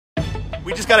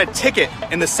We just got a ticket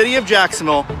in the city of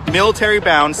Jacksonville,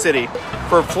 military-bound city,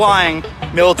 for flying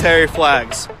military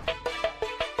flags.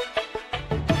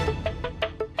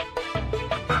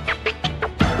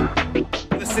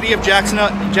 The city of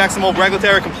Jacksonville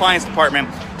Regulatory Compliance Department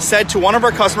said to one of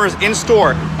our customers in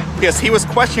store, because he was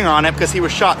questioning on it because he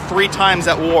was shot 3 times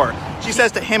at war. She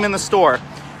says to him in the store,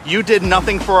 "You did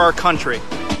nothing for our country."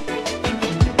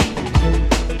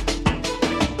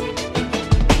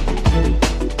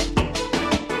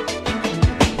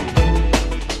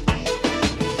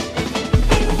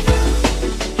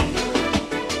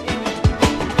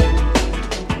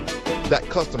 That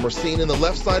customer seen in the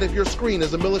left side of your screen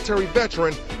is a military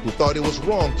veteran who thought it was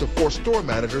wrong to force store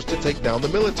managers to take down the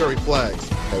military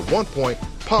flags. At one point,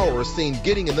 Power is seen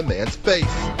getting in the man's face.